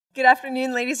Good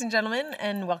afternoon, ladies and gentlemen,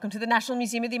 and welcome to the National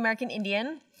Museum of the American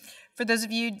Indian. For those of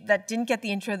you that didn't get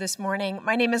the intro this morning,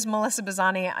 my name is Melissa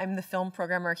Bazzani. I'm the film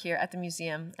programmer here at the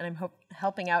museum, and I'm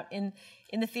helping out in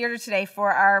the theater today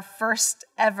for our first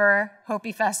ever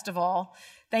Hopi Festival.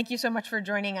 Thank you so much for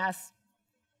joining us.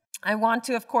 I want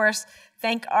to, of course,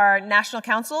 thank our National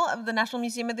Council of the National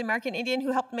Museum of the American Indian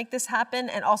who helped make this happen,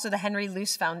 and also the Henry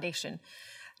Luce Foundation.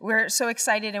 We're so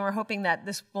excited, and we're hoping that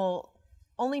this will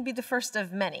only be the first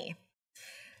of many.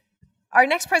 Our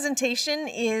next presentation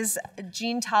is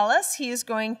Eugene Talas. He is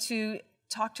going to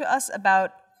talk to us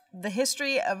about the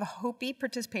history of Hopi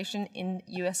participation in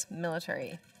U.S.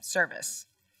 military service.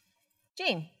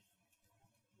 Gene.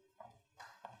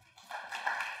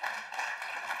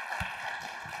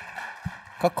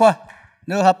 Kakwa,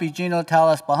 no happy Gino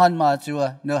Talas Bahan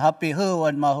Mazua, no happy Hu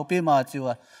and Mahopi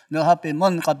Mazua, no happy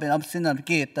Mun Kabin Absinam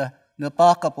Gita, no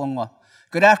Pakapunga.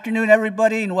 Good afternoon,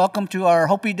 everybody, and welcome to our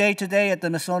Hopi Day today at the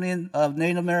Smithsonian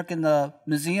Native American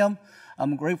Museum.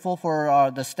 I'm grateful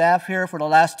for the staff here for the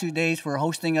last 2 days for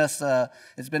hosting us.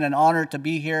 It's been an honor to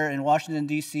be here in Washington,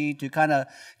 D.C. to kind of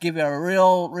give you a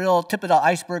real tip of the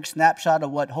iceberg snapshot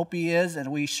of what Hopi is, and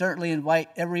we certainly invite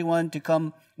everyone to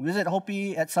come visit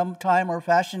Hopi at some time or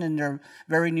fashion in their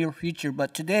very near future.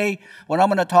 But today, what I'm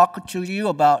going to talk to you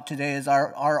about today is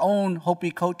our own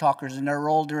Hopi code talkers and their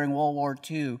role during World War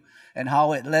II and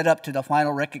how it led up to the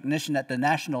final recognition at the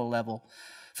national level.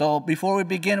 So before we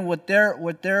begin with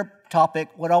their topic,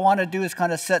 what I want to do is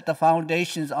kind of set the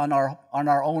foundations on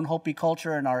our own Hopi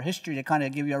culture and our history to kind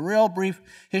of give you a real brief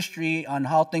history on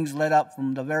how things led up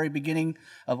from the very beginning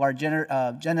of our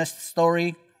Genesis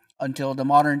story until the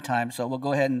modern time. So we'll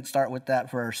go ahead and start with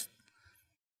that first.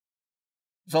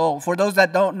 So for those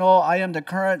that don't know, I am the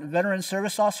current veteran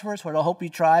service officer for the Hopi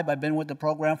tribe. I've been with the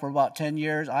program for about 10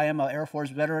 years. I am an Air Force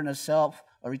veteran myself,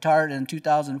 retired in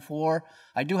 2004.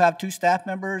 I do have 2 staff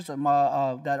members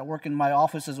that work in my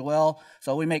office as well.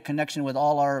 So we make connection with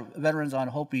all our veterans on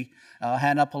Hopi.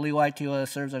 Hannah Paliwai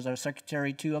serves as our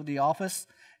secretary too of the office.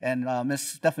 And Miss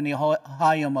Stephanie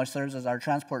Hayama serves as our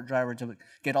transport driver to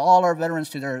get all our veterans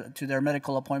to their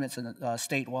medical appointments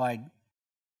statewide.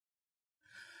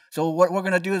 So what we're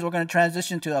going to do is we're going to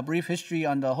transition to a brief history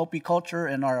on the Hopi culture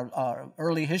and our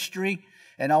early history.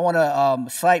 And I want to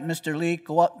cite Mr. Lee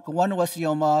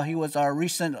Kawanwasioma. He was our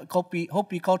recent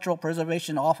Hopi Cultural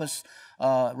Preservation Office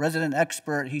resident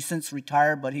expert. He's since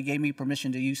retired, but he gave me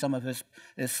permission to use some of his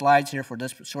slides here for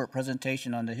this short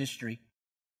presentation on the history.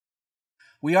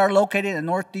 We are located in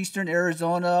northeastern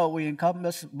Arizona. We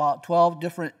encompass about 12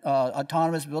 different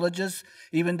autonomous villages.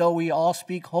 Even though we all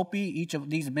speak Hopi, each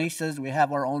of these mesas, we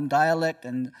have our own dialect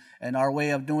and our way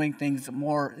of doing things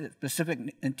more specific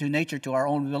to nature to our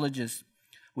own villages.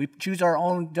 We choose our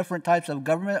own different types of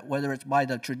government, whether it's by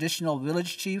the traditional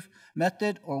village chief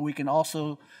method, or we can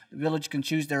also, the village can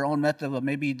choose their own method of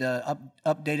maybe the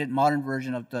updated modern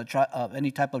version of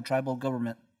any type of tribal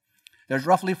government. There's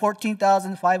roughly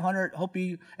 14,500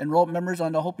 Hopi enrolled members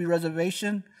on the Hopi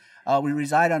Reservation. We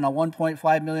reside on a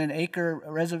 1.5 million acre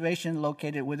reservation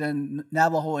located within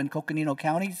Navajo and Coconino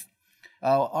counties.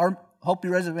 Our Hopi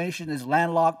Reservation is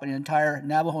landlocked by the entire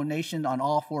Navajo Nation on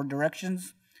all 4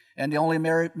 directions. And the only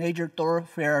major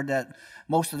thoroughfare that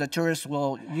most of the tourists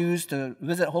will use to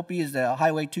visit Hopi is the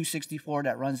Highway 264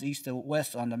 that runs east to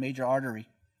west on the major artery.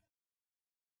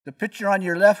 The picture on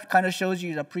your left kind of shows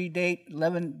you the predate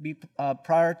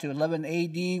prior to 11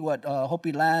 AD, what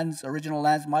Hopi lands, original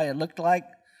lands might have looked like.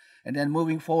 And then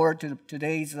moving forward to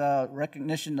today's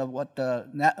recognition of what the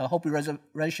Hopi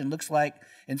Reservation looks like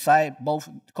inside both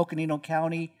Coconino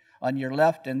County on your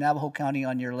left and Navajo County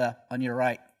on your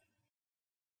right.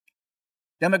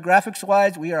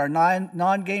 Demographics-wise, we are a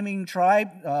non-gaming tribe.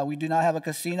 We do not have a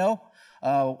casino.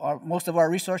 Most of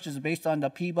our resources is based on the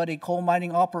Peabody coal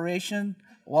mining operation,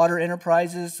 water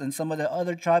enterprises, and some of the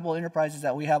other tribal enterprises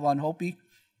that we have on Hopi.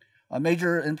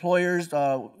 Major employers,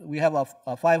 we have a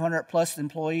 500-plus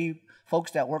employee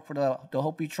folks that work for the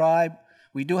Hopi tribe.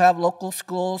 We do have local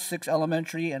schools, 6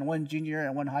 elementary and 1 junior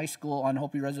and 1 high school on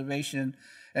Hopi Reservation.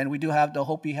 And we do have the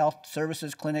Hopi Health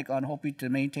Services Clinic on Hopi to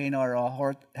maintain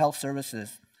our health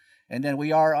services. And then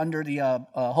we are under the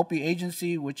Hopi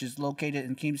Agency, which is located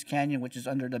in Keams Canyon, which is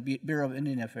under the Bureau of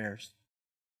Indian Affairs.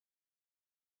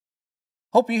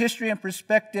 Hopi history and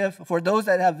perspective. For those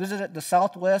that have visited the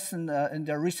Southwest in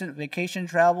their recent vacation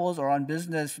travels or on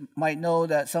business might know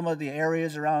that some of the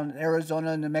areas around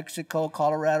Arizona, New Mexico,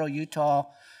 Colorado, Utah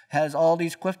has all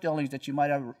these cliff dwellings that you might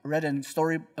have read in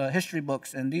history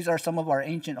books. And these are some of our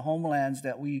ancient homelands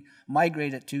that we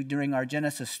migrated to during our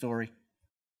Genesis story.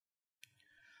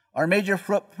 Our major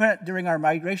footprint during our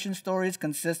migration stories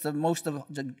consists of most of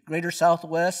the greater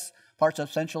Southwest, parts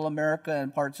of Central America,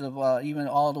 and parts of even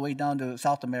all the way down to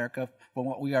South America, from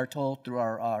what we are told through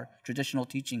our traditional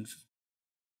teachings.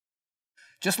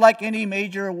 Just like any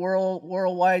major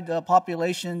worldwide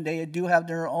population, they do have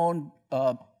their own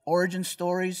origin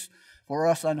stories. For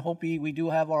us on Hopi, we do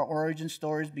have our origin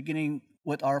stories, beginning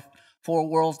with our 4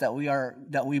 worlds that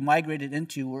we migrated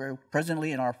into. We're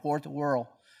presently in our 4th world.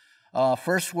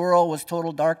 First world was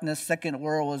total darkness. Second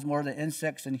world was more the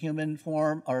insects and human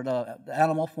form, or the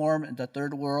animal form. And the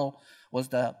third world was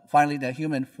finally the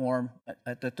human form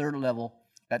at the 3rd level.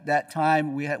 At that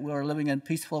time, we were living in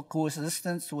peaceful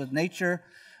coexistence with nature,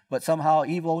 but somehow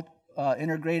evil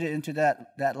integrated into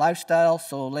that lifestyle.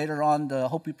 So later on, the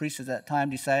Hopi priests at that time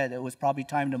decided it was probably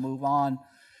time to move on.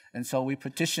 And so we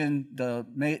petitioned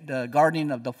the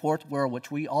guardian of the 4th world,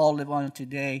 which we all live on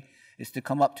today, is to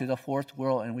come up to the 4th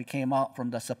world. And we came out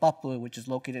from the Sapapua, which is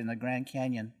located in the Grand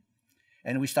Canyon.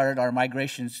 And we started our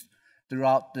migrations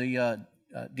throughout the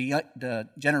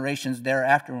generations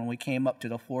thereafter when we came up to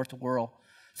the 4th world.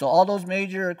 So all those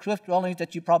major cliff dwellings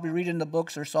that you probably read in the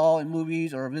books or saw in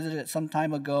movies or visited some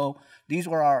time ago, these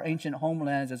were our ancient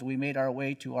homelands as we made our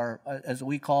way to as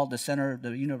we called the center of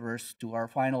the universe, to our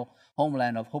final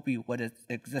homeland of Hopi, what it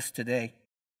exists today.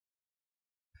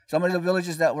 Some of the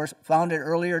villages that were founded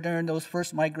earlier during those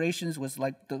first migrations was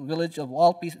like the village of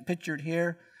Walpi, pictured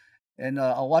here, and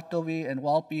Awatovi and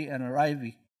Walpi and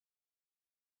Araivi.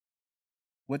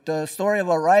 With the story of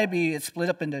Araibi, it's split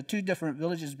up into 2 different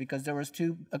villages because there was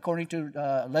 2, according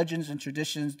to legends and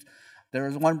traditions, there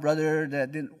was one brother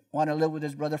that didn't want to live with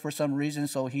his brother for some reason,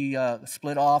 so he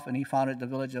split off and he founded the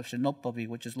village of Shinopavi,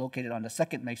 which is located on the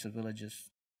 2nd Mesa villages.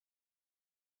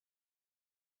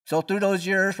 So through those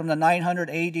years, from the 900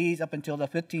 ADs up until the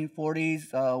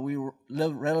 1540s, we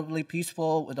lived relatively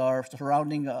peaceful with our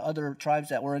surrounding other tribes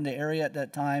that were in the area at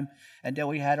that time. And then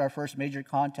we had our first major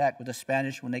contact with the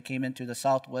Spanish when they came into the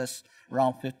Southwest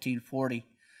around 1540.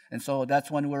 And so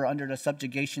that's when we were under the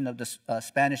subjugation of the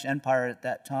Spanish Empire at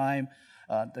that time.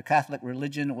 The Catholic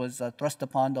religion was thrust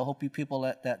upon the Hopi people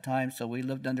at that time, so we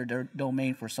lived under their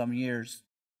domain for some years.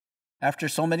 After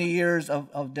so many years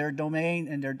of their domain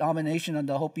and their domination of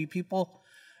the Hopi people,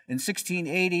 in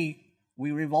 1680,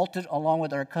 we revolted along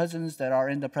with our cousins that are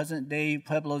in the present-day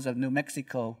pueblos of New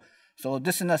Mexico. So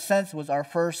this, in a sense, was our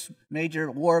first major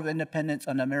war of independence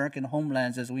on American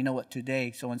homelands as we know it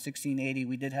today. So in 1680,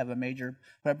 we did have a major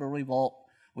Pueblo revolt.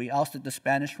 We ousted the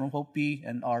Spanish from Hopi,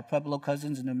 and our Pueblo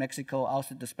cousins in New Mexico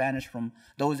ousted the Spanish from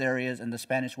those areas, and the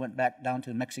Spanish went back down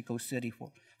to Mexico City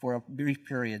for a brief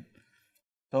period.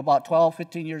 So about 12,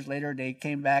 15 years later, they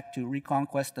came back to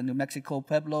reconquest the New Mexico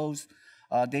pueblos.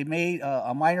 They made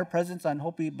a minor presence on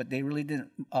Hopi, but they really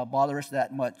didn't bother us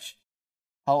that much.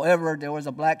 However, there was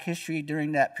a black history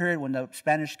during that period when the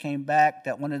Spanish came back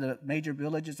that one of the major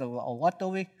villages of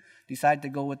Awatovi decided to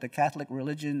go with the Catholic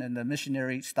religion and the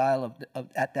missionary style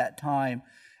at that time.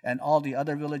 And all the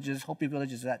other villages, Hopi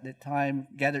villages at that time,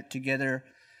 gathered together.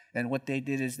 And what they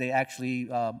did is they actually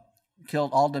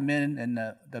killed all the men and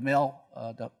the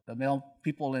male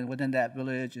people within that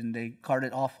village, and they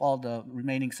carted off all the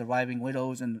remaining surviving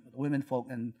widows and women folk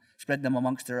and spread them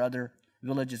amongst their other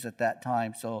villages at that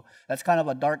time. So that's kind of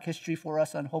a dark history for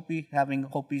us on Hopi, having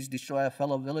Hopis destroy a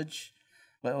fellow village,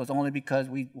 but it was only because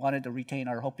we wanted to retain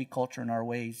our Hopi culture and our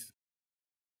ways.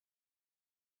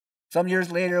 Some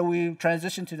years later, we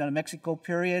transitioned to the New Mexico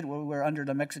period, where we were under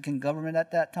the Mexican government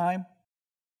at that time.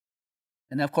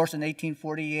 And of course, in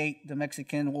 1848, the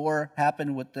Mexican War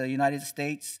happened with the United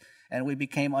States, and we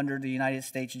became under the United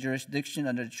States jurisdiction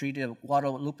under the Treaty of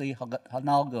Guadalupe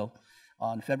Hidalgo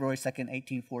on February 2nd,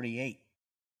 1848.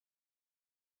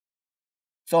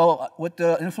 So with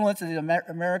the influence of the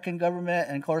American government,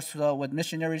 and of course with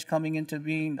missionaries coming into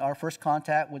being, our first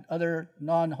contact with other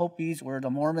non-Hopis were the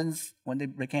Mormons when they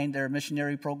began their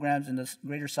missionary programs in the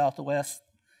greater Southwest.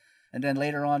 And then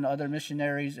later on, other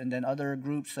missionaries, and then other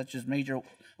groups such as Major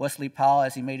Wesley Powell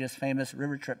as he made his famous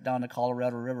river trip down the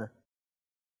Colorado River.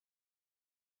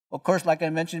 Of course, like I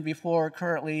mentioned before,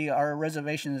 currently our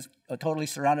reservation is totally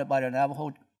surrounded by the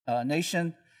Navajo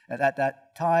Nation. And at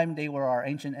that time, they were our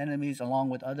ancient enemies along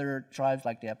with other tribes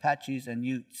like the Apaches and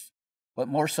Utes. But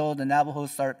more so, the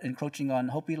Navajos start encroaching on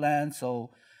Hopi land.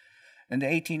 So in the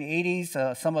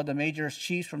 1880s, some of the major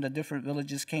chiefs from the different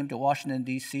villages came to Washington,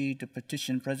 D.C. to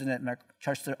petition President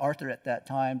Chester Arthur at that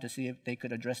time to see if they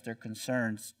could address their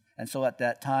concerns. And so at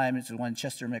that time is when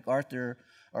Chester Arthur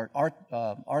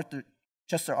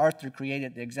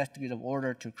created the executive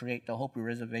order to create the Hopi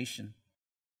Reservation.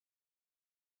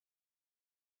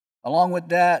 Along with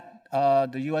that,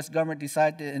 the U.S. government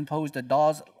decided to impose the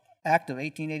Dawes Act of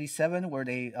 1887, where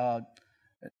they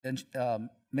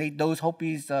made those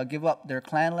Hopis give up their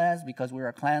clan lands because we were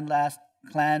a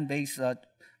clan-based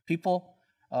people.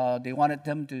 They wanted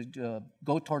them to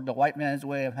go toward the white man's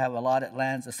way and have allotted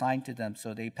lands assigned to them,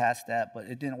 so they passed that, but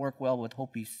it didn't work well with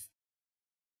Hopis.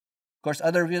 Of course,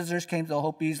 other visitors came to the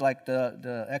Hopis, like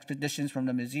the expeditions from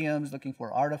the museums, looking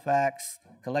for artifacts,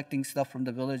 collecting stuff from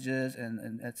the villages,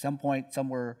 and at some point, some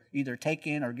were either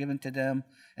taken or given to them,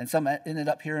 and some ended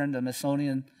up here in the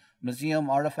Smithsonian Museum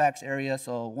artifacts area.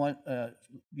 So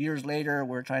years later,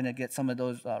 we're trying to get some of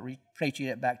those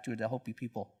repatriated back to the Hopi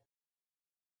people.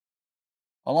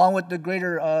 Along with the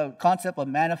greater concept of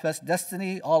manifest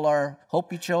destiny, all our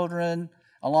Hopi children,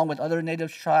 along with other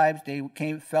native tribes, they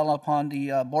fell upon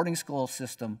the boarding school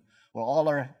system, where all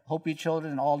our Hopi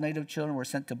children and all native children were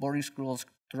sent to boarding schools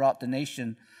throughout the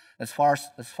nation, as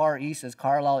far east as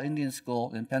Carlisle Indian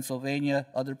School in Pennsylvania.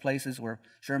 Other places were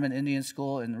Sherman Indian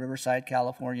School in Riverside,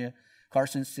 California,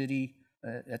 Carson City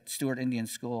at Stewart Indian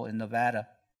School in Nevada.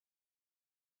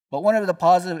 But one of the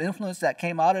positive influences that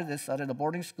came out of the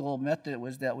boarding school method,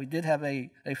 was that we did have a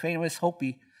famous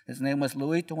Hopi. His name was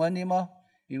Louis Tuanima.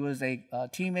 He was a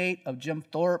teammate of Jim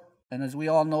Thorpe, and as we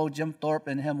all know, Jim Thorpe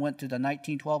and him went to the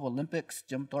 1912 Olympics,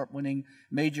 Jim Thorpe winning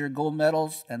major gold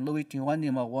medals, and Louis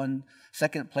Tuanima won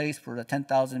second place for the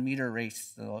 10,000-meter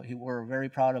race. So we're very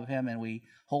proud of him, and we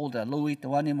hold a Louis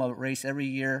Tuanima race every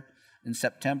year in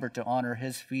September to honor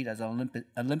his feat as an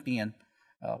Olympian,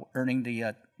 earning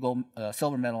the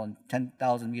silver medal in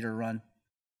 10,000-meter run.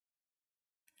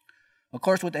 Of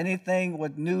course, with anything,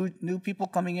 with new people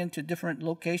coming into different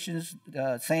locations,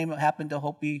 same happened to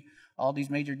Hopi. All these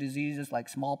major diseases like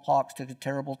smallpox took a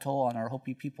terrible toll on our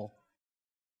Hopi people.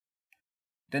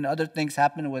 Then other things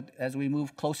happened as we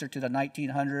moved closer to the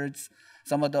 1900s.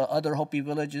 Some of the other Hopi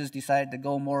villages decided to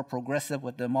go more progressive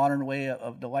with the modern way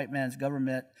of the white man's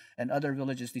government, and other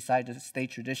villages decided to stay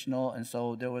traditional. And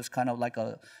so there was kind of like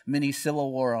a mini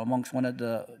civil war amongst one of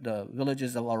the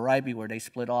villages of Araibi, where they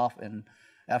split off, and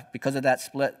because of that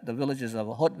split, the villages of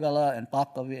Hotvela and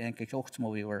Pakavi and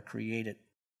Kekoksmovi were created.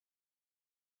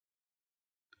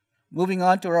 Moving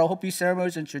on to our Hopi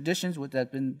ceremonies and traditions, which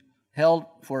have been held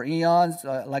for eons.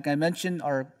 Like I mentioned,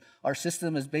 our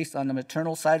system is based on the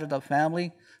maternal side of the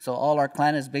family. So all our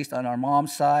clan is based on our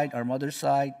mom's side, our mother's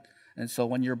side. And so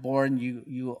when you're born,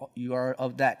 you are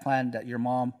of that clan that your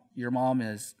mom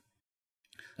is.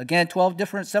 Again, 12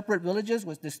 different separate villages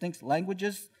with distinct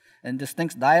languages and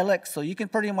distinct dialects. So you can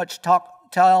pretty much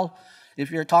tell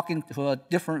if you're talking to a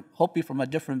different Hopi from a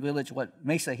different village what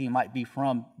mesa he might be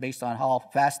from, based on how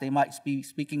fast they might be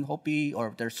speaking Hopi, or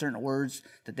if there's certain words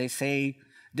that they say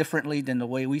differently than the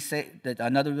way we say that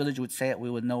another village would say it.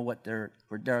 We would know what their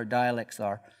dialects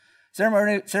are.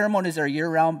 Ceremonies are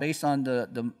year-round based on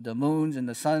the moons and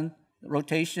the sun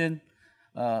rotation.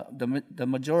 The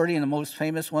majority and the most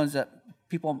famous ones that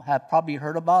people have probably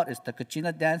heard about is the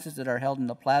Kachina dances that are held in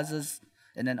the plazas,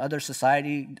 and then other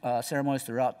society ceremonies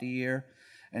throughout the year.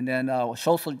 And then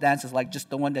social dances like just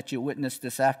the one that you witnessed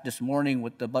this morning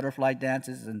with the butterfly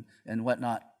dances and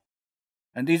whatnot.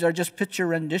 And these are just picture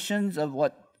renditions of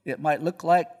what it might look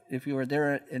like if you were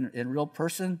there in real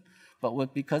person.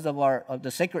 But because of the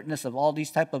sacredness of all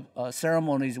these type of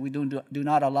ceremonies, we do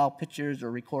not allow pictures or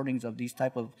recordings of these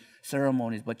type of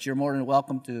ceremonies. But you're more than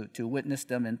welcome to witness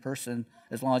them in person,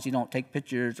 as long as you don't take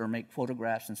pictures or make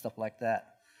photographs and stuff like that.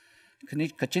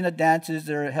 Kachina dances,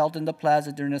 they're held in the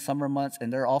plaza during the summer months,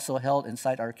 and they're also held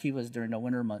inside our kivas during the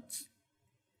winter months.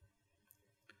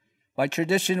 By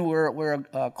tradition, we're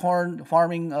a corn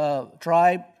farming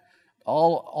tribe.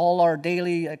 All our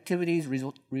daily activities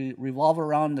revolve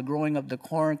around the growing of the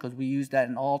corn, because we use that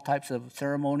in all types of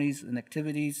ceremonies and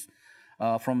activities.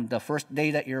 From the first day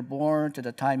that you're born to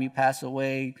the time you pass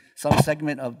away, some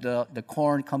segment of the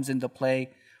corn comes into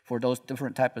play for those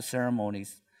different type of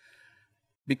ceremonies.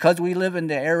 Because we live in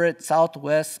the arid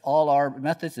Southwest, all our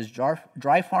methods is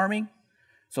dry farming.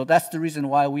 So that's the reason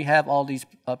why we have all these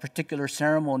particular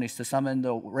ceremonies to summon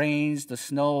the rains, the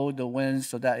snow, the winds,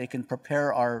 so that it can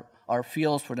prepare our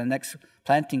fields for the next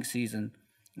planting season.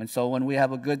 And so when we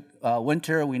have a good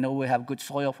winter, we know we have good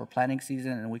soil for planting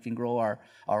season, and we can grow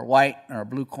our white, our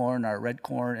blue corn, our red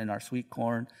corn, and our sweet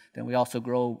corn. Then we also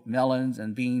grow melons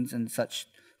and beans and such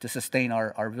to sustain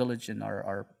our village and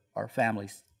our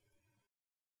families.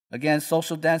 Again,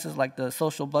 social dances like the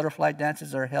social butterfly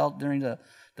dances are held during the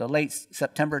late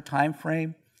September time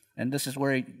frame. And this is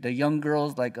where the young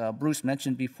girls, like Bruce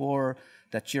mentioned before,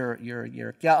 that your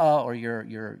kia'a or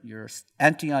your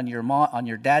auntie on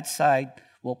your dad's side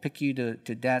will pick you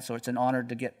to dance. So it's an honor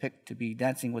to get picked to be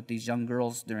dancing with these young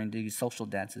girls during these social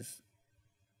dances.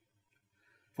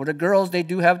 For the girls, they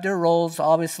do have their roles,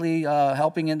 obviously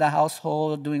helping in the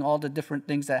household, doing all the different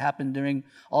things that happen during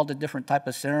all the different type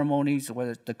of ceremonies,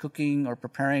 whether it's the cooking or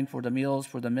preparing for the meals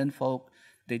for the menfolk.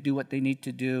 They do what they need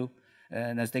to do,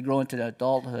 and as they grow into the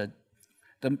adulthood.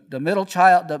 The middle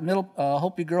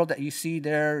Hopi girl that you see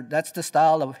there, that's the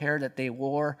style of hair that they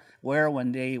wear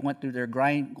when they went through their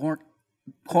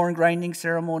corn grinding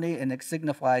ceremony, and it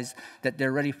signifies that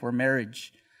they're ready for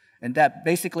marriage. And that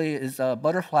basically is a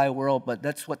butterfly world, but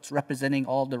that's what's representing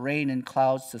all the rain and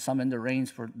clouds to summon the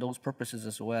rains for those purposes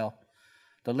as well.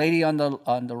 The lady on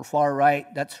the far right,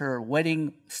 that's her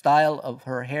wedding style of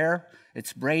her hair.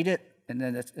 It's braided, and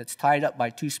then it's tied up by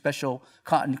two special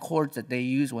cotton cords that they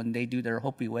use when they do their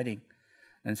Hopi wedding.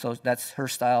 And so that's her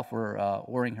style for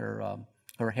wearing her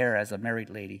hair as a married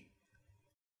lady.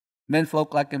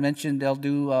 Menfolk, like I mentioned,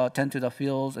 they'll tend to the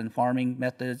fields and farming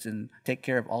methods and take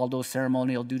care of all those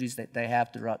ceremonial duties that they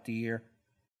have throughout the year.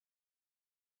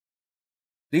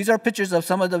 These are pictures of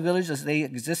some of the villages as they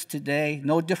exist today,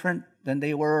 no different than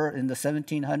they were in the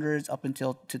 1700s up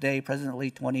until today,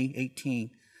 presently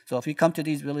 2018. So if you come to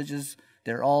these villages,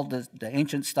 they're all the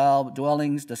ancient style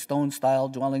dwellings, the stone style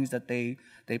dwellings that they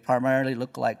primarily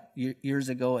look like years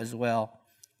ago as well.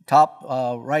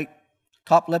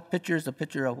 Top left picture is a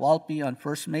picture of Walpi on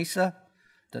First Mesa.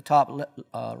 The top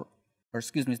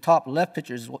left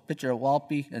picture is a picture of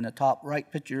Walpi, and the top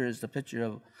right picture is the picture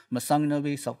of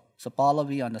Masangnavi,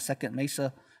 Sapalavi on the second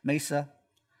Mesa.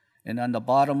 And on the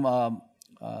bottom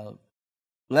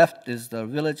left is the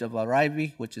village of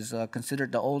Arrivi, which is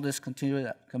considered the oldest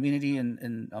community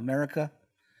in America.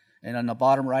 And on the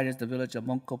bottom right is the village of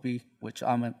Monkopi, which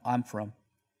I'm from.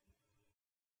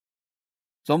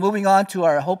 So moving on to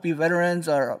our Hopi veterans,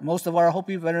 most of our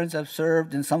Hopi veterans have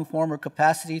served in some form or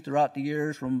capacity throughout the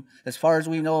years, from, as far as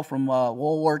we know, from World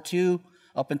War II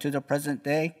up into the present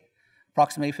day.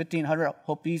 Approximately 1,500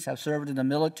 Hopis have served in the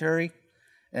military.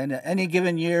 And any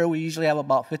given year, we usually have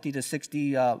about 50 to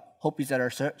 60 Hopis that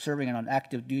are serving on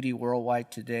active duty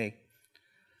worldwide today.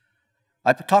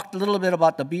 I talked a little bit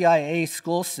about the BIA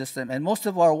school system, and most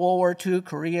of our World War II,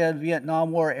 Korea, and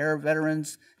Vietnam War era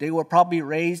veterans, they were probably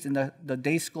raised in the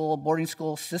day school, boarding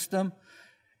school system.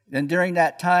 And during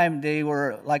that time, they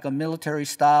were like a military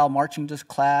style, marching to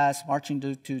class, marching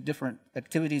to different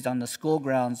activities on the school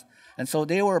grounds. And so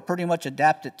they were pretty much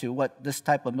adapted to what this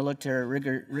type of military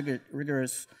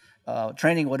rigorous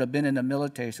training would have been in the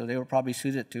military. So they were probably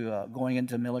suited to going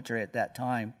into the military at that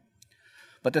time.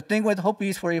 But the thing with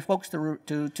Hopis for you folks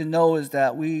to know is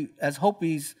that we, as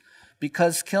Hopis,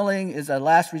 because killing is a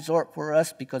last resort for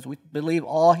us, because we believe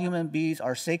all human beings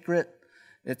are sacred,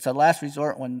 it's a last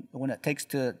resort when it takes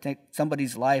to take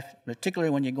somebody's life,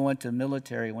 particularly when you go into the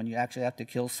military, when you actually have to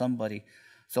kill somebody.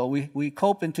 So we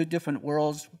cope in two different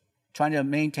worlds, trying to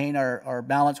maintain our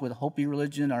balance with Hopi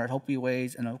religion, our Hopi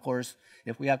ways, and of course,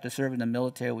 if we have to serve in the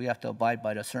military, we have to abide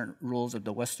by the certain rules of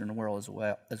the Western world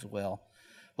as well.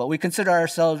 But we consider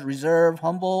ourselves reserved,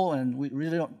 humble, and we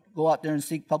really don't go out there and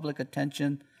seek public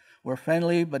attention. We're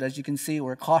friendly, but as you can see,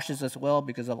 we're cautious as well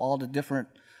because of all the different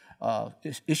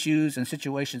issues and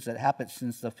situations that happened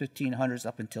since the 1500s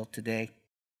up until today.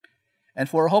 And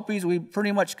for Hopis, we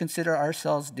pretty much consider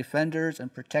ourselves defenders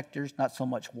and protectors, not so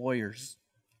much warriors.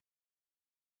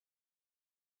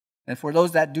 And for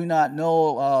those that do not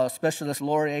know, Specialist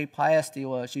Lori A.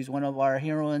 Piasti, she's one of our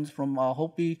heroines from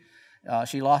Hopi.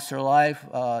 She lost her life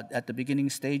at the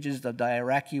beginning stages of the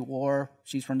Iraqi war.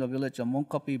 She's from the village of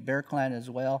Monkopi Bear Clan as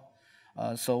well.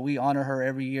 So we honor her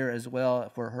every year as well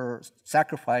for her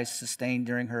sacrifice sustained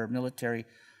during her military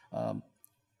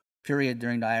period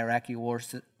during the Iraqi war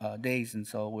days. And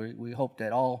so we hope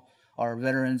that all our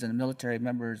veterans and military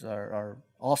members are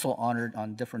also honored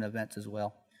on different events as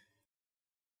well.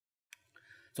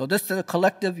 So this is a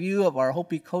collective view of our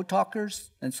Hopi code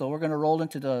talkers, and so we're going to roll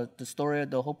into the story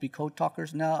of the Hopi code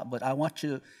talkers now, but I want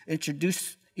to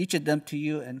introduce each of them to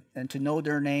you and to know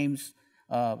their names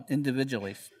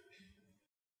individually.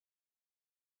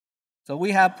 So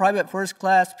we have Private First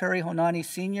Class Perry Honani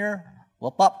Sr.,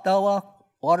 Wapaptawa,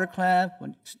 Water Clan,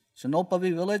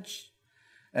 Sonopavi Village,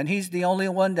 and he's the only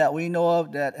one that we know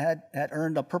of that had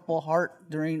earned a Purple Heart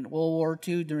during World War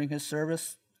II during his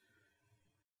service.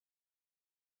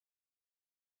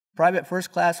 Private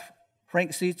First Class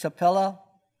Frank C. Chapella,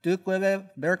 Dukweve,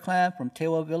 Bear Clan from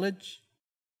Tewa Village.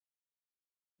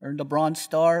 Earned a Bronze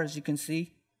Star, as you can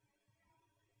see.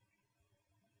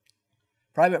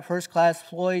 Private First Class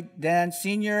Floyd Dan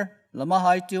Sr.,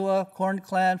 Lamahaitua, Corn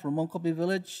Clan from Monkopi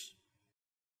Village.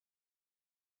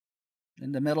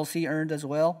 And the Medal C earned as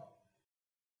well.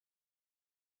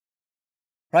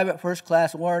 Private First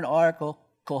Class Warren R.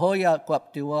 Kohoya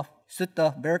Kwaptiwa,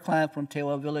 Sutta Bear Clan from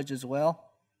Tewa Village as well.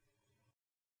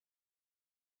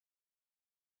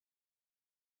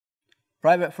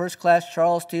 Private First Class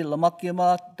Charles T.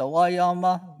 Lamakima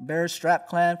Dawayama, Bear Strap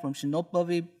Clan from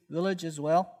Shinopavi Village as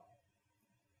well.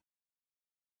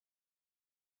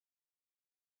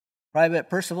 Private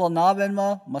Percival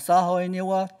Navenma, Masaho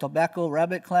Iniwa, Tobacco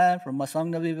Rabbit Clan from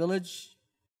Masangnavi Village.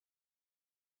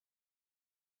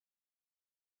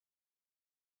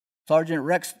 Sergeant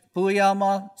Rex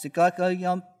Puyama, Sikaka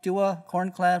Yamtiwa,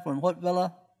 Corn Clan from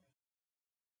Huatvilla,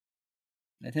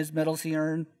 and his medals he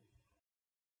earned.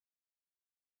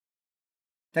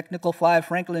 Technical 5,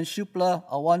 Franklin Shupla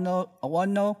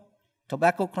Awano,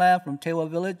 Tobacco Clan from Tewa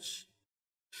Village.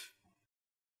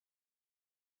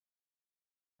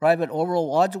 Private Orville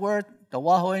Wadsworth, the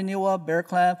Wahoiniwa Bear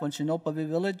Clan from Shinopavi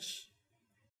Village.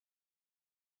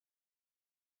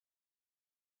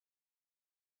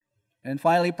 And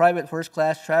finally, Private First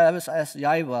Class Travis S.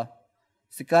 Yaiva,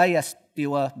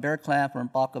 Sikayastiwa Bear Clan from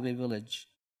Pakavi Village.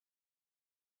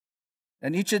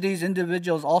 And each of these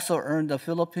individuals also earned the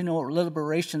Filipino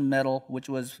Liberation Medal, which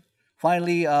was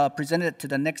finally presented to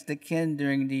the next of kin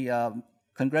during the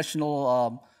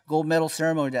Congressional Gold Medal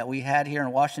ceremony that we had here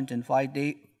in Washington,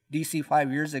 D.C.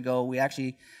 5 years ago. We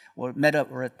actually met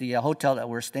up at the hotel that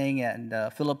we're staying at, and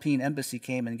the Philippine Embassy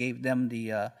came and gave them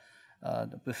the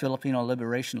Filipino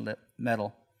Liberation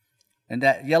Medal. And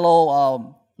that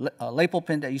yellow lapel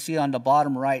pin that you see on the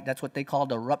bottom right, that's what they call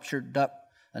the ruptured duck.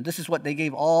 And this is what they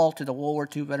gave all to the World War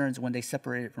II veterans when they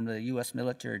separated from the U.S.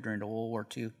 military during the World War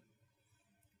II.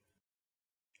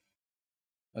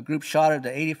 A group shot of the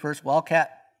 81st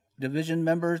Wildcat Division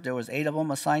members. There was 8 of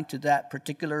them assigned to that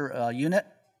particular unit.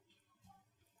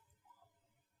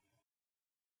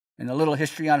 And a little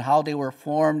history on how they were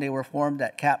formed. They were formed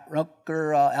at Camp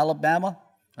Rucker, Alabama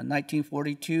in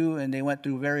 1942, and they went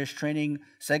through various training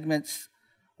segments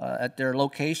at their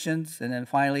locations, and then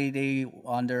finally they,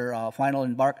 on their final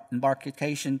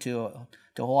embarkation to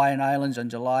Hawaiian Islands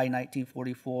in July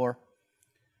 1944,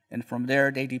 and from there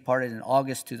they departed in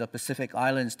August to the Pacific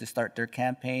Islands to start their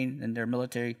campaign and their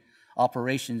military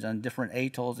operations on different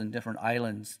atolls and different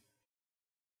islands.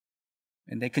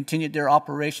 And they continued their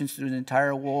operations through the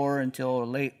entire war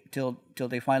until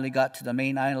they finally got to the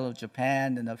main island of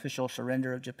Japan and the official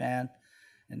surrender of Japan.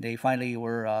 And they finally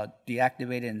were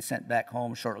deactivated and sent back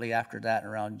home shortly after that,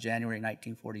 around January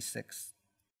 1946.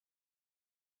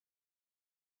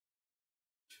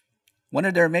 One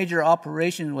of their major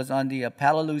operations was on the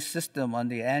Palaloo system on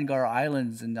the Angar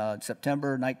Islands in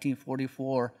September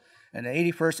 1944. And the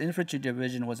 81st Infantry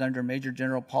Division was under Major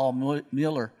General Paul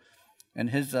Mueller, and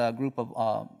his group of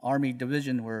Army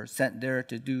Division were sent there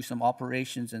to do some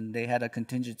operations, and they had a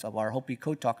contingent of our Hopi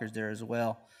code talkers there as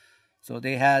well. So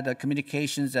they had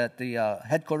communications at the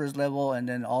headquarters level, and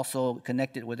then also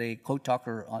connected with a code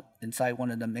talker inside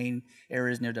one of the main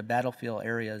areas near the battlefield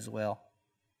area as well.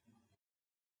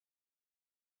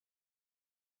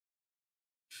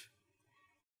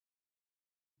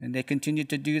 And they continued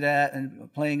to do that and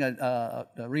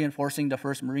reinforcing the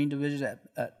 1st Marine Division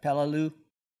at Palaloo,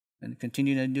 and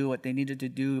continued to do what they needed to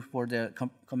do for the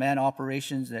command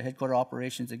operations, the headquarter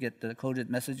operations, to get the coded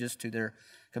messages to their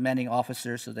commanding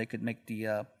officers so they could make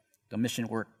the mission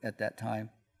work at that time.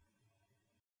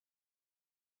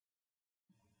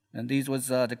 And these was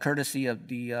the courtesy of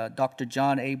the Dr.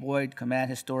 John A. Boyd,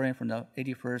 command historian from the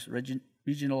 81st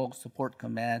Regional Support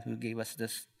Command, who gave us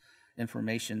this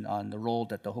information on the role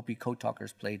that the Hopi code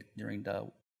talkers played during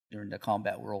the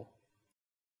combat role.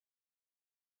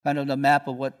 Kind of the map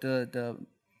of what the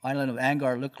island of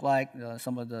Angar looked like,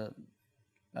 some of the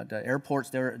airports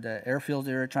there, the airfields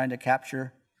they were trying to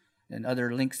capture, and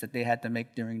other links that they had to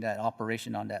make during that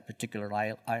operation on that particular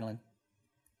island.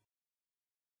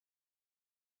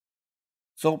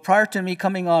 So prior to me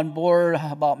coming on board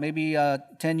about maybe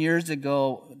 10 years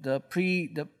ago, the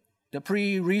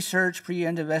pre-research,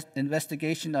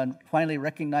 pre-investigation on finally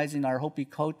recognizing our Hopi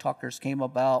code talkers came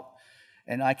about.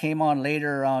 And I came on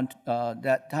later around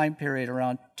that time period,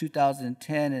 around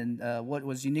 2010, and what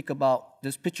was unique about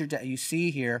this picture that you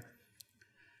see here,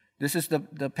 this is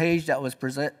the page that was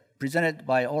presented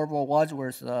by Orville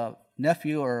Wadsworth's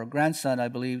nephew or grandson, I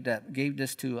believe, that gave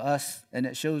this to us, and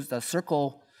it shows the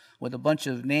circle with a bunch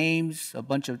of names, a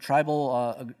bunch of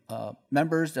tribal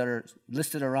members that are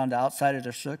listed around the outside of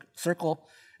the circle,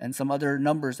 and some other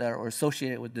numbers that are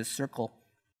associated with this circle.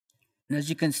 And as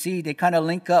you can see, they kind of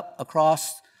link up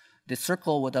across the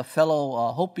circle with a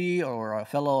fellow Hopi or a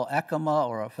fellow Acoma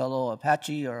or a fellow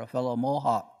Apache or a fellow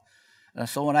Mohawk.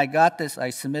 So when I got this, I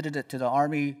submitted it to the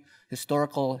Army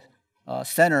Historical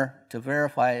Center to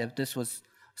verify if this was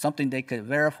something they could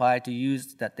verify to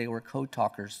use that they were code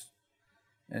talkers.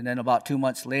 And then about 2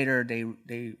 months later,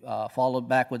 they followed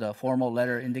back with a formal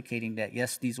letter indicating that,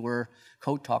 yes, these were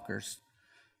code talkers.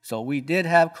 So we did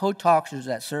have code talkers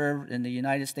that served in the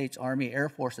United States Army Air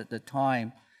Force at the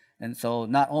time. And so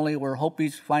not only were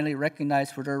Hopis finally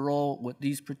recognized for their role with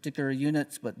these particular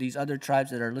units, but these other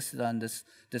tribes that are listed on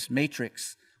this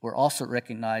matrix were also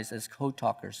recognized as code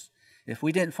talkers. If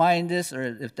we didn't find this, or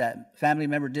if that family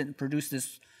member didn't produce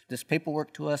this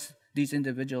paperwork to us, these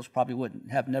individuals probably would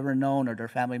have never known, or their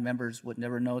family members would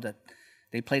never know that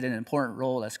they played an important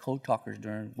role as code talkers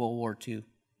during World War II.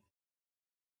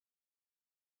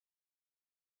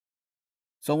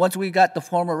 So once we got the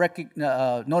formal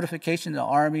notification to the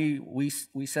Army, we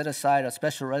set aside a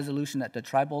special resolution at the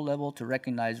tribal level to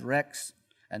recognize Rex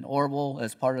and Orville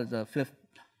as part of the 5th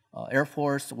Air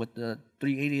Force with the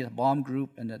 380th Bomb Group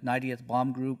and the 90th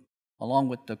Bomb Group, along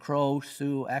with the Crow,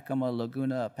 Sioux, Acoma,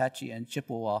 Laguna, Apache, and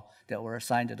Chippewa that were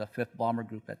assigned to the 5th Bomber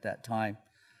Group at that time.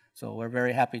 So we're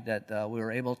very happy that we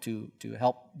were able to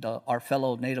help our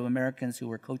fellow Native Americans who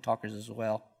were code talkers as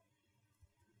well.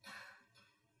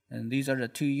 And these are the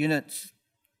 2 units,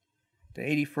 the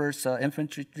 81st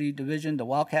Infantry Division, the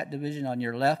Wildcat Division on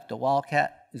your left. The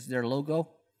Wildcat is their logo.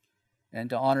 And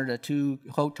to honor the 2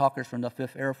 code talkers from the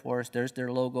 5th Air Force, there's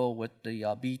their logo with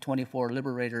the B-24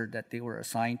 Liberator that they were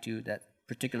assigned to, that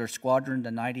particular squadron,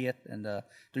 the 90th and the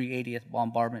 380th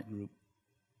Bombardment Group.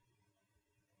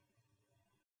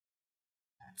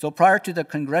 So prior to the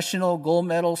Congressional Gold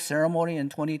Medal ceremony in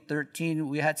 2013,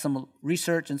 we had some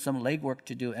research and some legwork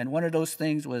to do. And one of those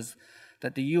things was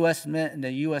that the U.S. Mint and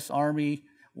the U.S. Army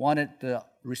wanted the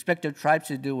respective tribes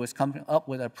to do was come up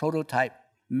with a prototype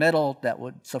medal that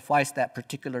would suffice that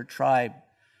particular tribe.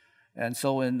 And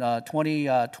so in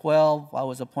 2012, I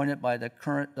was appointed by the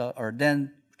current, or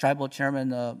then tribal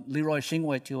chairman, Leroy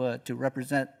Shingway, to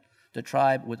represent the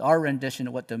tribe with our rendition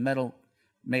of what the medal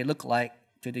may look like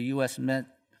to the U.S. Mint.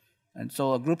 And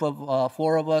so a group of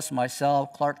 4 of us,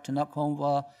 myself, Clark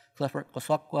Tanukhomva, Clifford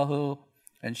Kwasakwahu,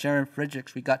 and Sharon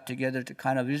Fredericks, we got together to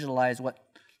kind of visualize what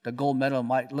the gold medal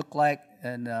might look like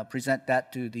and present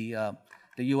that to the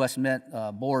U.S. Mint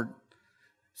board.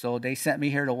 So they sent me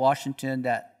here to Washington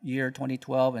that year,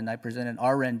 2012, and I presented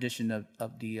our rendition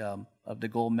of the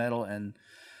gold medal. And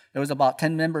there was about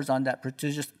 10 members on that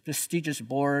prestigious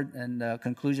board, and the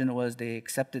conclusion was they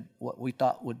accepted what we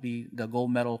thought would be the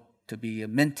gold medal to be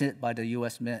minted by the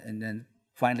U.S. Mint, and then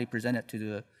finally presented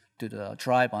to the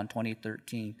tribe on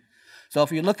 2013. So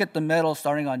if you look at the medal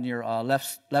starting on your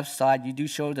left side, you do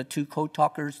show the 2 code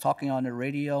talkers talking on the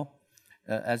radio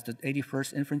as the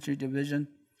 81st Infantry Division.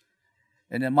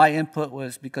 And then my input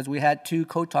was, because we had 2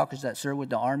 code talkers that served with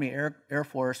the Army Air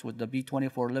Force with the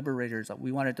B-24 Liberators,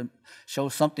 we wanted to show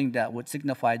something that would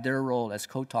signify their role as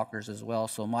code talkers as well.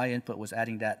 So my input was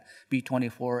adding that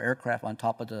B-24 aircraft on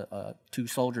top of the 2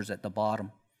 soldiers at the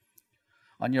bottom.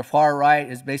 On your far right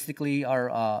is basically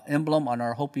our emblem on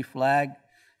our Hopi flag.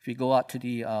 If you go out to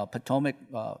the Potomac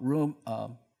room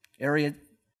area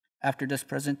after this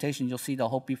presentation, you'll see the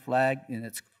Hopi flag in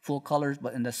its full colors,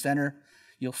 but in the center,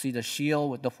 you'll see the shield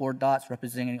with the 4 dots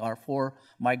representing our 4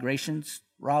 migrations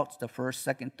routes, the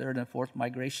 1st, 2nd, 3rd, and 4th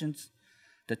migrations.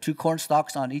 The 2 corn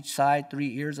stalks on each side,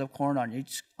 3 ears of corn on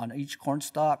each corn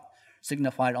stalk,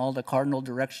 signifying all the cardinal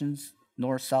directions,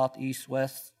 north, south, east,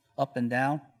 west, up and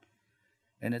down.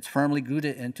 And it's firmly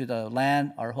rooted into the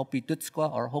land, our Hopi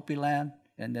Tutskwa, our Hopi land,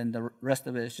 and then the rest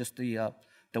of it is just the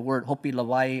word Hopi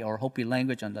Lawai, or Hopi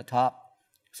language, on the top,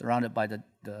 surrounded by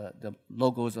the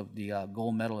logos of the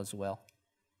gold medal as well.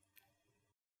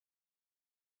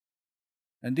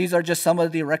 And these are just some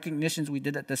of the recognitions we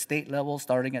did at the state level,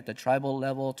 starting at the tribal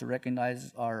level to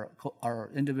recognize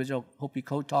our individual Hopi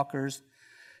code talkers.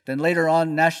 Then later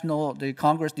on, the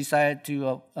Congress decided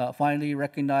to finally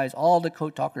recognize all the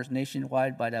code talkers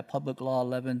nationwide by that Public Law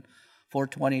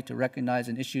 11-420 to recognize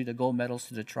and issue the gold medals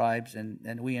to the tribes.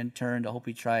 And we, in turn, the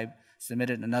Hopi tribe,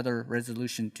 submitted another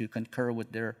resolution to concur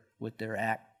with their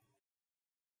act.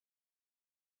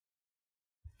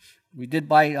 We did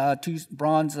buy 2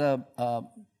 bronze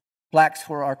plaques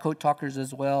for our code talkers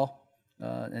as well,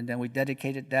 and then we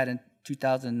dedicated that in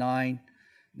 2009.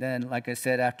 Then, like I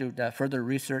said, after that further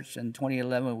research in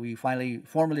 2011, we finally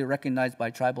formally recognized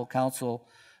by Tribal Council,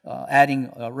 adding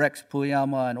Rex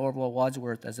Puyama and Orville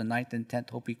Wadsworth as a 9th and 10th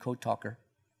Hopi code talker.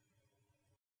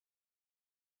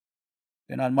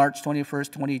 Then on March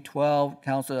 21st, 2012,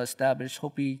 Council established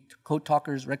Hopi Code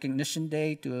Talkers Recognition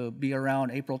Day to be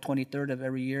around April 23rd of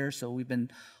every year. So we've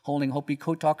been holding Hopi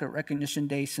Code Talker Recognition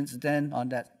Day since then on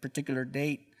that particular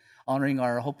date. honoring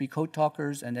our Hopi code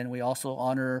talkers, and then we also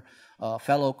honor a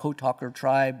fellow code talker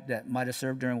tribe that might have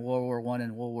served during World War I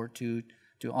and World War II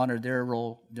to honor their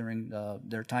role during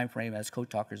their time frame as code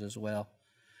talkers as well.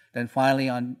 Then finally,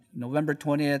 on November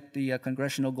 20th, the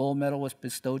Congressional Gold Medal was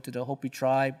bestowed to the Hopi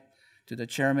tribe, to the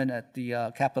chairman at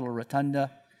the Capitol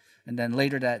Rotunda. And then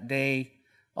later that day,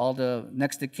 all the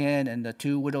next of kin and the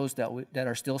two widows that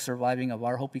are still surviving of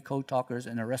our Hopi code talkers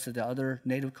and the rest of the other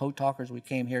Native code talkers, we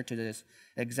came here to this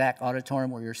exact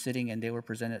auditorium where you're sitting, and they were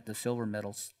presented the silver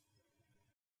medals.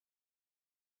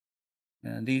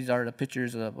 And these are the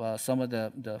pictures of some of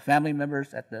the family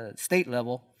members at the state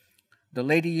level. The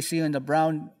lady you see in the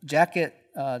brown jacket,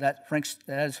 that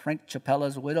is Frank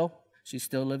Chapella's widow. She's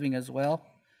still living as well.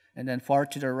 And then far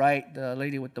to the right, the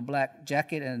lady with the black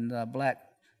jacket and the black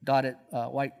dotted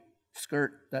white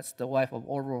skirt, that's the wife of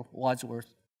Orville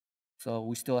Wadsworth. So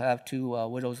we still have two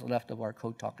widows left of our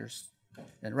code talkers.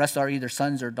 And the rest are either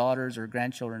sons or daughters or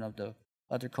grandchildren of the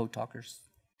other code talkers.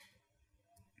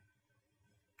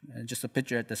 And just a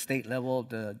picture at the state level,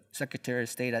 the Secretary of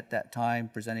State at that time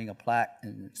presenting a plaque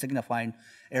and signifying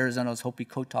Arizona's Hopi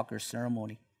code talkers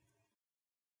ceremony.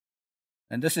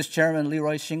 And this is Chairman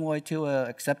Leroy Shingway, too,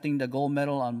 accepting the gold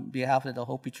medal on behalf of the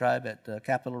Hopi tribe at the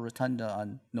Capitol Rotunda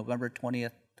on November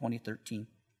 20th, 2013.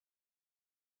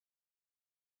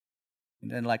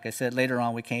 And then, like I said, later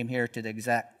on, we came here to the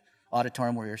exact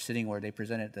auditorium where you're sitting, where they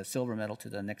presented the silver medal to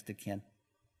the next of kin.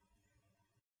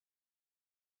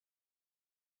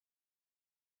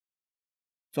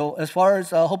 So as far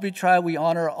as Hopi tribe, we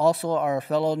honor also our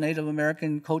fellow Native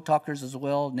American code talkers as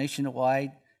well,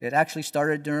 nationwide. It actually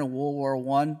started during World War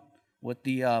I with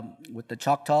the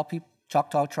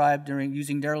Choctaw tribe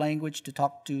using their language to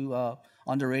talk to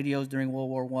on the radios during World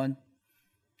War I.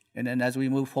 And then as we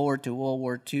move forward to World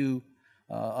War II,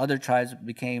 other tribes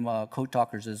became code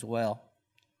talkers as well.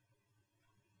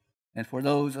 And for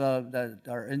those that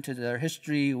are into their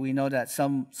history, we know that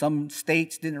some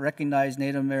states didn't recognize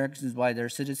Native Americans by their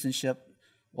citizenship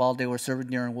while they were serving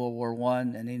during World War I,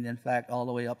 and in fact, all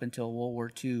the way up until World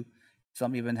War II.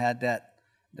 Some even had that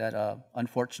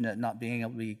unfortunate not being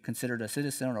able to be considered a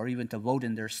citizen or even to vote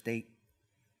in their state.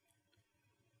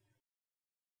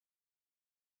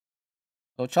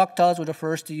 So Choctaws were the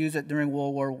first to use it during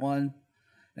World War I,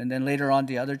 and then later on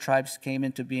the other tribes came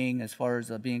into being as far as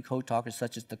being code talkers,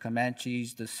 such as the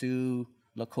Comanches, the Sioux,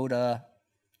 Lakota,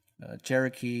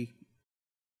 Cherokee,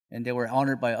 and they were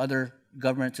honored by other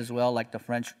governments as well, like the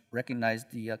French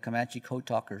recognized the Comanche code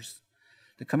talkers.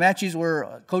 The Comanches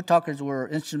code talkers were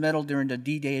instrumental during the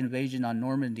D-Day invasion on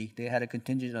Normandy. They had a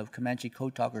contingent of Comanche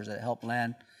code talkers that helped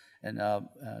land and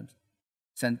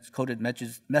send coded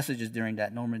messages during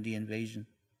that Normandy invasion.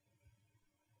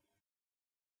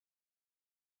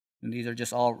 And these are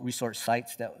just all resource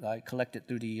sites that I collected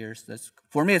through the years.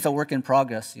 For me, it's a work in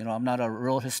progress. You know, I'm not a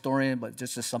real historian, but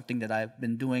just something that I've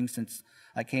been doing since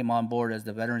I came on board as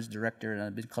the Veterans Director, and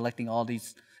I've been collecting all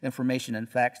these information and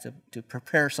facts to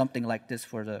prepare something like this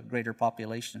for the greater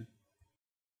population.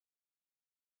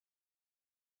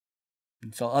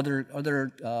 And so other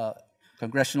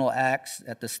congressional acts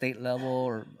at the state level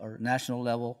or national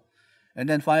level. And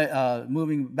then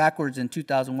moving backwards in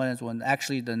 2001 is when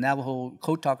actually the Navajo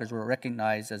code talkers were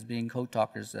recognized as being code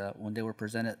talkers when they were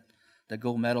presented the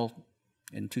gold medal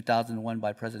in 2001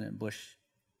 by President Bush.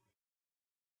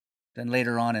 Then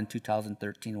later on in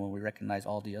 2013 when we recognized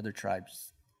all the other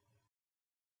tribes.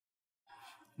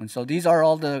 And so these are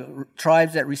all the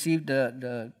tribes that received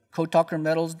the code talker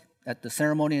medals at the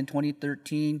ceremony in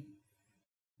 2013.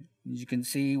 As you can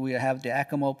see, we have the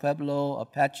Acoma Pueblo,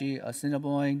 Apache,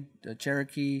 Assiniboine, the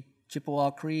Cherokee,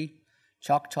 Chippewa Cree,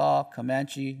 Choctaw,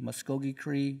 Comanche, Muskogee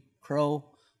Cree,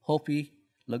 Crow, Hopi,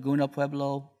 Laguna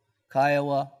Pueblo,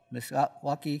 Kiowa,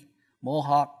 Meskwaki,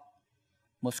 Mohawk,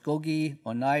 Muskogee,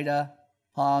 Oneida,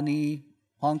 Pawnee,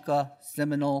 Ponca,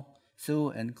 Seminole, Sioux,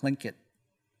 and Tlingit.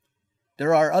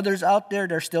 There are others out there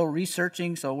that are still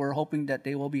researching, so we're hoping that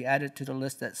they will be added to the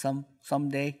list at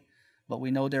someday. But we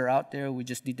know they're out there. We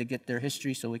just need to get their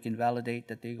history so we can validate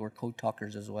that they were code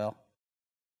talkers as well.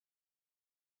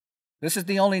 This is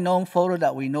the only known photo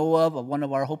that we know of one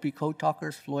of our Hopi code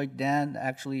talkers, Floyd Dan,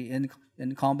 actually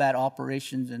in combat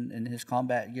operations in his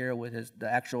combat gear with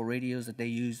the actual radios that they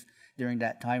used during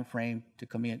that time frame to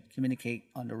communicate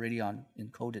on the radio in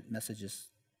encoded messages.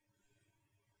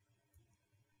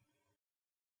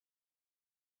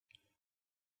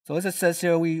 So as it says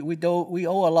here, we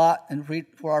owe a lot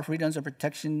for our freedoms and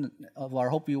protection of our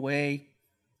Hopi way,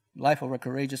 life of our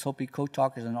courageous Hopi code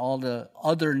talkers and all the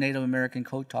other Native American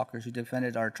code talkers who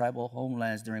defended our tribal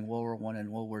homelands during World War I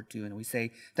and World War II. And we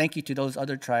say thank you to those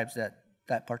other tribes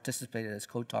that participated as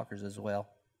code talkers as well.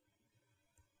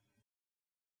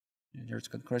 There's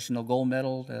Congressional Gold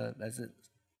Medal as it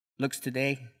looks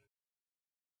today.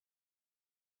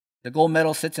 The gold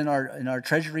medal sits in our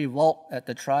treasury vault at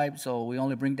the tribe, so we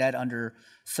only bring that under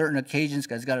certain occasions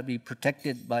because it's got to be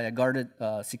protected by a guarded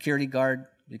security guard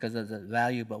because of the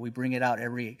value, but we bring it out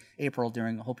every April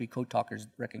during Hopi Code Talkers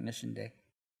Recognition Day.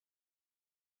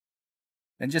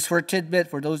 And just for a tidbit,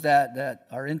 for those that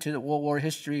are into the World War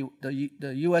history, the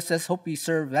USS Hopi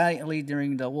served valiantly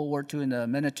during the World War II in the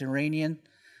Mediterranean.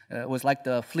 It was like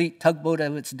the fleet tugboat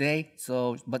of its day.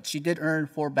 But she did earn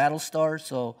 4 battle stars,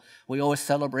 so we always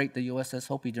celebrate the USS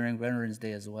Hopi during Veterans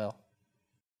Day as well.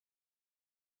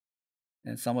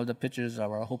 And some of the pictures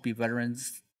of our Hopi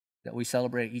veterans that we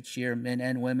celebrate each year, men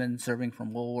and women serving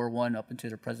from World War I up into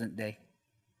the present day.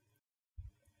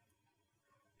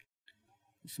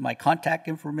 This is my contact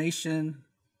information,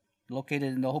 located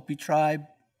in the Hopi tribe,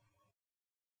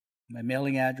 my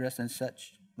mailing address and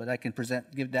such. But I can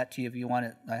give that to you if you want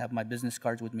it. I have my business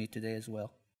cards with me today as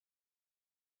well.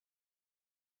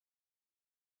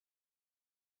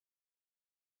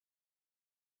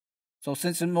 So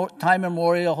since time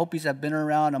immemorial, Hopis have been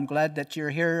around. I'm glad that you're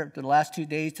here the last 2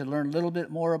 days to learn a little bit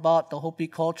more about the Hopi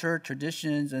culture,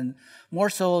 traditions, and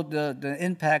more so the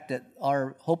impact that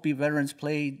our Hopi veterans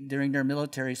played during their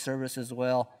military service as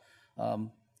well.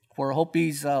 For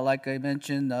Hopis, like I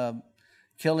mentioned,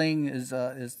 killing is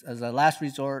a last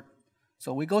resort.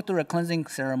 So we go through a cleansing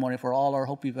ceremony for all our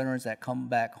Hopi veterans that come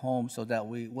back home so that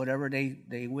whatever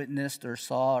they witnessed or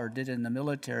saw or did in the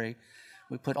military,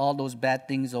 we put all those bad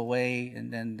things away,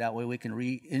 and then that way we can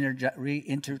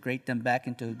reintegrate them back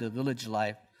into the village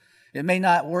life. It may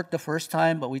not work the first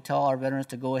time, but we tell our veterans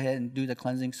to go ahead and do the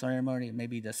cleansing ceremony,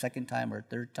 maybe the second time or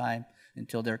third time,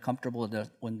 until they're comfortable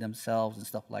with themselves and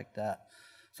stuff like that.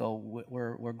 So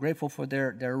we're grateful for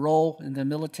their role in the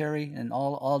military, and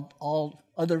all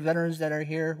other veterans that are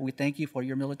here. We thank you for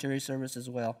your military service as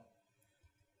well.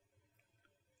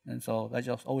 And so I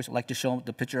just always like to show them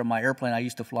the picture of my airplane I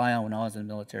used to fly on when I was in the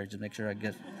military, just make sure I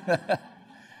get.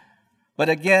 But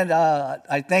again,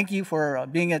 I thank you for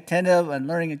being attentive and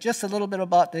learning just a little bit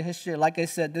about the history. Like I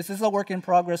said, this is a work in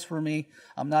progress for me.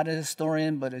 I'm not a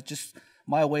historian, but it's just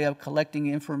my way of collecting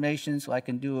information so I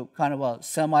can do kind of a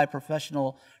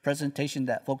semi-professional presentation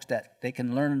that folks that they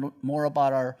can learn more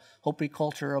about our Hopi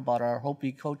culture, about our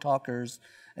Hopi code talkers,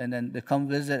 and then to come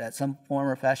visit at some form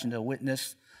or fashion to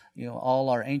witness, all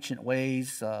our ancient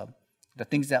ways, the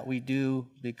things that we do,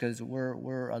 because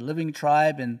we're a living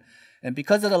tribe, and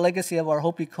because of the legacy of our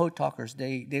Hopi code talkers,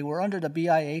 they were under the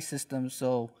BIA system,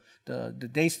 so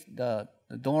the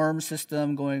dorm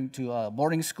system, going to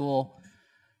boarding school.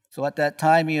 So at that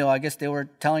time, I guess they were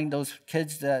telling those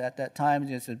kids that at that time,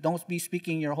 they said, don't be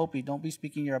speaking your Hopi, don't be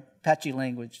speaking your Apache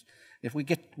language. If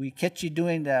we catch you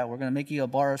doing that, we're going to make you a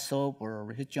bar of soap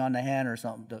or hit you on the hand or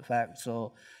something.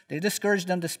 So they discouraged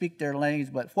them to speak their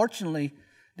language. But fortunately,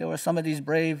 there were some of these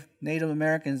brave Native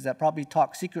Americans that probably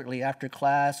talked secretly after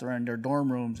class or in their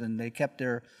dorm rooms, and they kept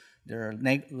their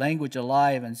language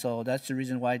alive. And so that's the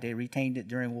reason why they retained it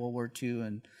during World War II.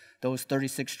 And those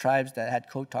 36 tribes that had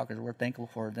code talkers, we're thankful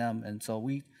for them. And so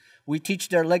we teach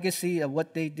their legacy of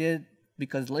what they did,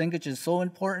 because language is so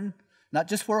important. Not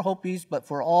just for Hopis, but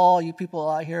for all you people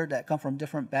out here that come from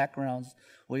different backgrounds.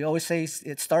 We always say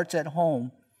it starts at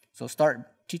home. So start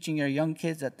teaching your young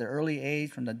kids at the early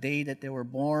age, from the day that they were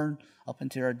born up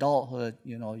into their adulthood,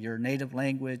 your native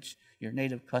language, your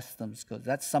native customs, because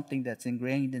that's something that's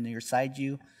ingrained in inside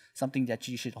you, something that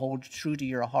you should hold true to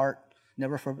your heart.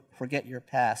 Never forget your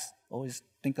past. Always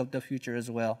think of the future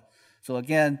as well. So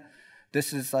again,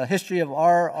 this is a history of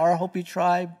our Hopi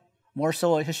tribe. More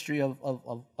so a history of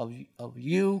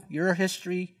your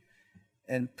history,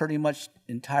 and pretty much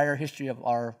entire history of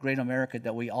our great America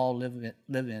that we all live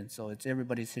in. So it's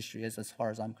everybody's history as far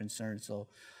as I'm concerned. So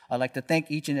I'd like to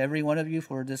thank each and every one of you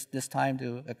for this time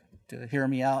to hear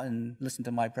me out and listen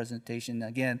to my presentation.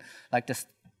 Again, I'd like to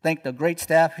thank the great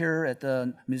staff here at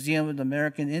the Museum of the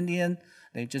American Indian.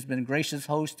 They've just been gracious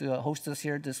hosts to host us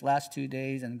here this last 2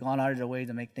 days and gone out of their way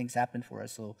to make things happen for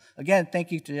us. So again,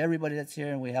 thank you to everybody that's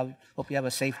here, and hope you have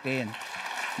a safe day and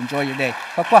enjoy your day.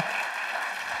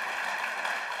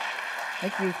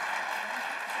 Thank you.